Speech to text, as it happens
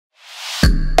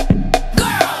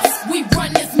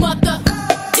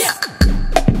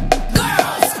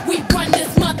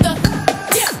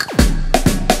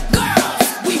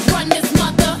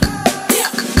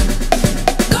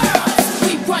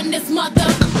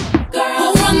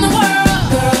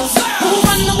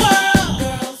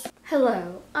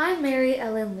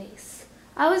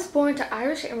I was born to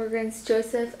Irish immigrants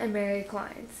Joseph and Mary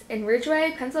Clines in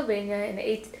Ridgeway, Pennsylvania in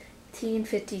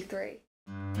 1853.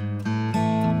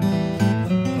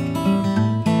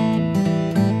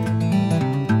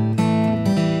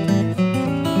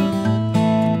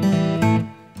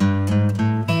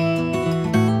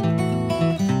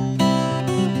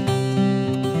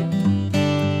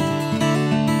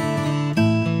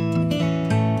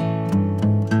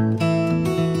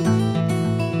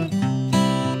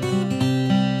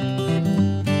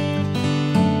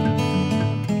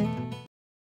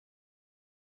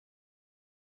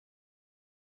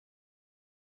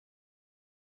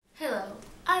 Hello,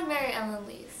 I'm Mary Ellen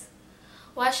Lease.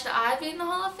 Why should I be in the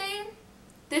Hall of Fame?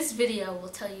 This video will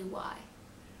tell you why.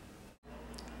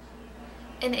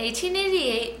 In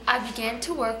 1888, I began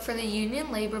to work for the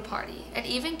Union Labor Party and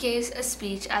even gave a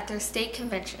speech at their state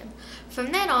convention.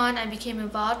 From then on, I became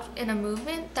involved in a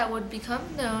movement that would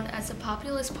become known as the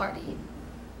Populist Party.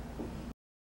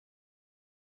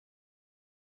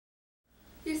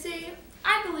 You see,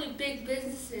 I believe big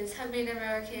businesses have made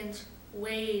Americans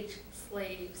wage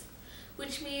slaves,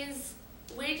 which means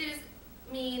wages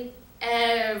mean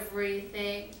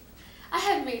everything. I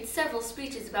have made several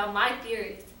speeches about my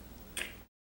theories.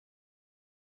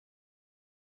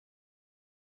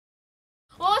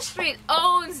 Wall Street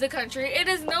owns the country. It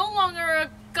is no longer a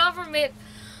government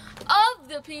of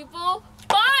the people,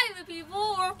 by the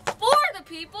people, or for the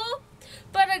people,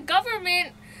 but a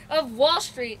government of Wall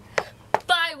Street,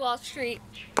 by Wall Street,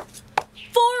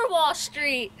 for Wall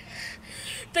Street.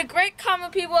 The great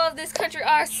common people of this country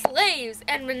are slaves,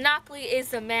 and monopoly is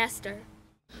the master.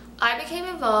 I became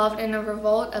involved in a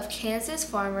revolt of Kansas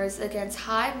farmers against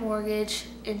high mortgage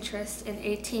interest in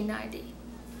 1890.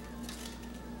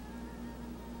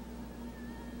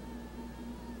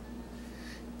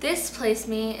 This placed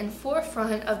me in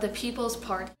forefront of the People's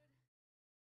Party.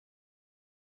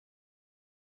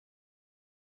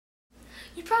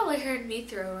 You probably heard me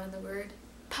throw around the word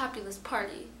Populist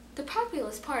Party. The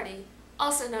Populist Party,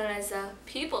 also known as the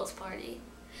People's Party,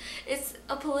 is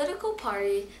a political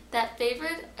party that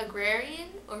favored agrarian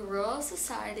or rural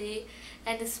society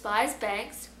and despised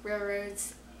banks,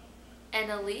 railroads, and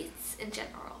elites in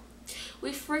general.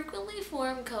 We frequently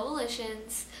formed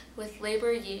coalitions with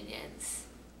labor unions.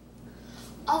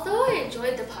 Although I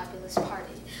enjoyed the Populist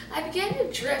Party, I began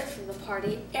to drift from the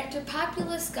party after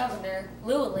populist Governor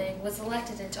Llewellyn was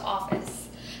elected into office.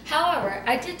 However,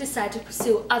 I did decide to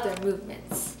pursue other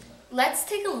movements. Let's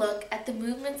take a look at the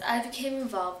movements I became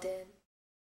involved in.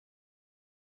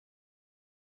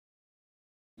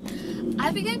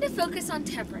 I began to focus on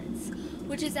temperance,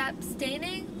 which is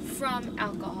abstaining from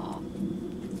alcohol.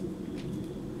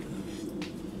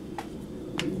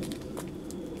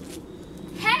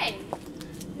 Hey!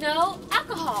 No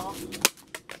alcohol.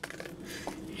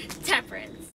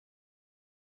 Temperance.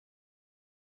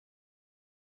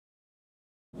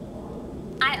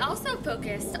 I also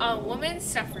focused on women's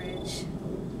suffrage.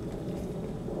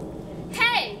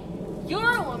 Hey,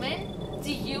 you're a woman.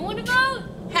 Do you want to vote?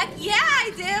 Heck yeah,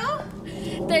 I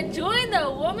do! Then join the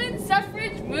women's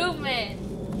suffrage movement.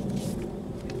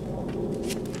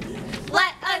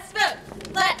 Let us vote!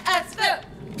 Let us vote!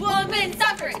 Women's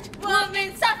suffrage!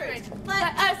 Women's suffrage!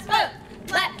 Let us vote!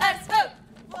 Let us vote!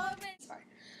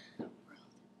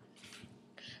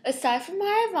 Aside from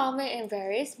my involvement in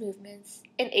various movements,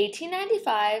 in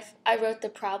 1895, I wrote The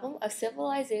Problem of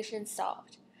Civilization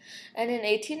Solved. And in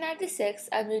 1896,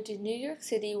 I moved to New York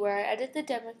City where I edited the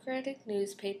Democratic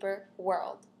newspaper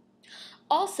World.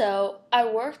 Also, I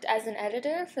worked as an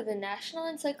editor for the National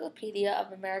Encyclopedia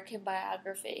of American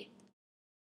Biography.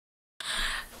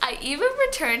 I even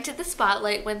returned to the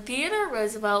spotlight when Theodore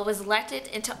Roosevelt was elected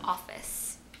into office.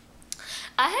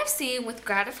 I have seen with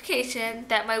gratification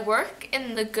that my work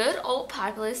in the good old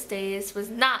populist days was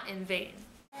not in vain.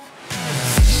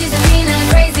 She's a mean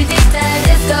and crazy diva,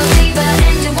 disco diva,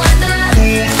 and you wonder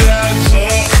who's that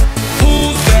chick?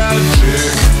 Who's that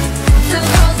chick? Too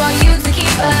cold for you to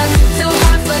keep her, too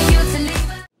hard for you to leave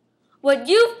her. What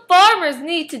you farmers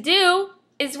need to do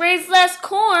is raise less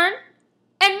corn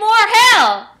and more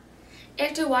hell.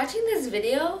 After watching this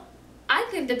video, I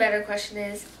think the better question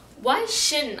is, why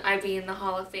shouldn't I be in the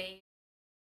Hall of Fame?